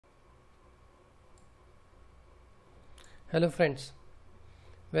Hello friends,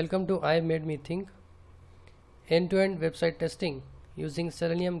 welcome to I Made Me Think end-to-end website testing using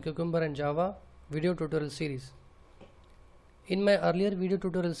Selenium, Cucumber and Java video tutorial series. In my earlier video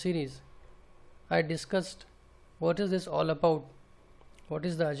tutorial series, I discussed what is this all about, what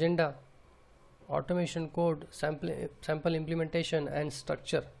is the agenda, automation code, sample implementation and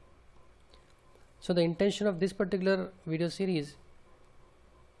structure. So the intention of this particular video series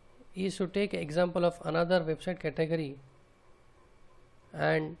is to take example of another website category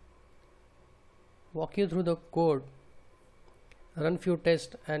and walk you through the code, run few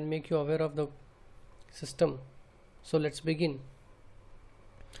tests and make you aware of the system. So let's begin.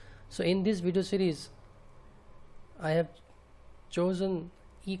 So in this video series I have chosen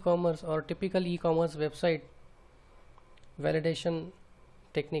e-commerce or typical e-commerce website validation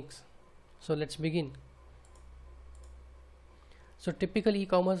techniques. So let's begin. So typical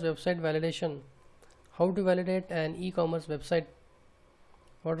e-commerce website validation, how to validate an e-commerce website.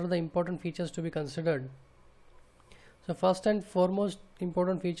 What are the important features to be considered? So first and foremost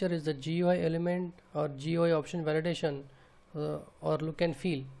important feature is the GUI element or GUI option validation or look and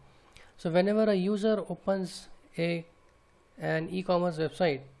feel. So whenever a user opens an e-commerce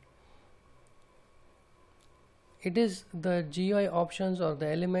website, it is the GUI options or the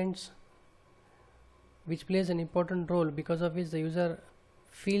elements which plays an important role, because of which the user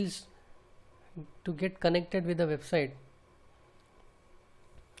feels to get connected with the website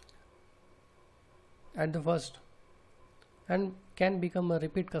at the first and can become a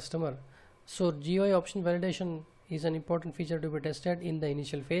repeat customer. So GUI option validation is an important feature to be tested in the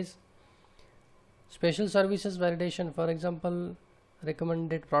initial phase. Special services validation, for example,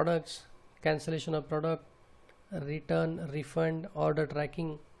 recommended products, cancellation of product, return, refund, order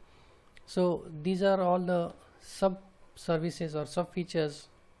tracking. So these are all the sub services or sub features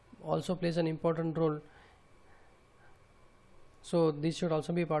also plays an important role. So this should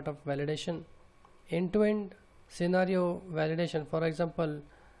also be part of validation. End-to-end scenario validation, for example,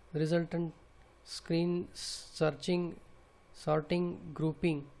 resultant screen searching, sorting,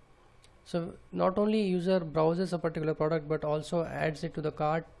 grouping. So not only user browses a particular product but also adds it to the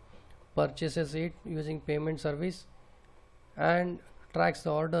cart, purchases it using payment service and tracks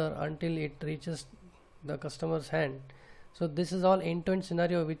the order until it reaches the customer's hand. So this is all end-to-end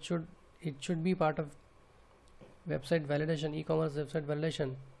scenario which should be part of website validation, e-commerce website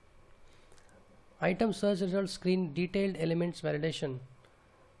validation. Item search result screen detailed elements validation.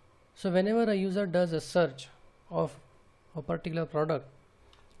 So whenever a user does a search of a particular product,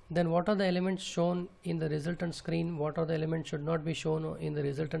 then what are the elements shown in the resultant screen, what are the elements should not be shown in the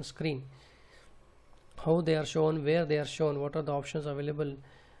resultant screen, how they are shown, where they are shown, what are the options available,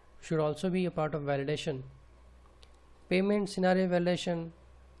 should also be a part of validation. Payment scenario validation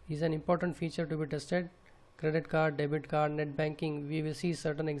is an important feature to be tested. Credit card, debit card, net banking, we will see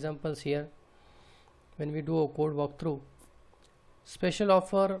certain examples here when we do a code walkthrough. Special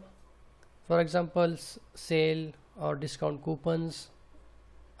offer, for example, sale or discount coupons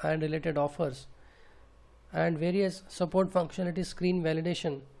and related offers, and various support functionality screen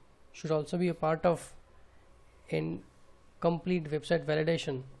validation should also be a part of in complete website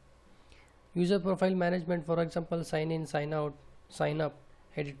validation. User profile management, for example, sign in, sign out, sign up,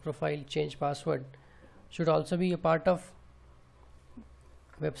 edit profile, change password, should also be a part of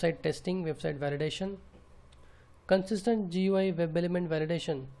website testing, website validation. Consistent GUI web element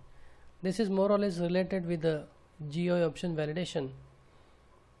validation, this is more or less related with the GUI option validation.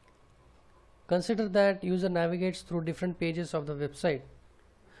 Consider that user navigates through different pages of the website.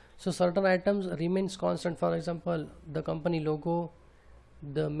 So certain items remains constant, for example, the company logo,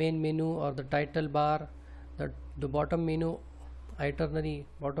 the main menu or the title bar, the bottom menu itinerary,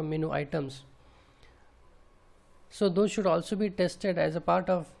 bottom menu items. So those should also be tested as a part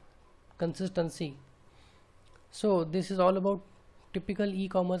of consistency. So this is all about typical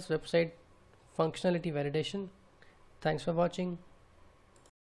e-commerce website functionality validation. Thanks for watching.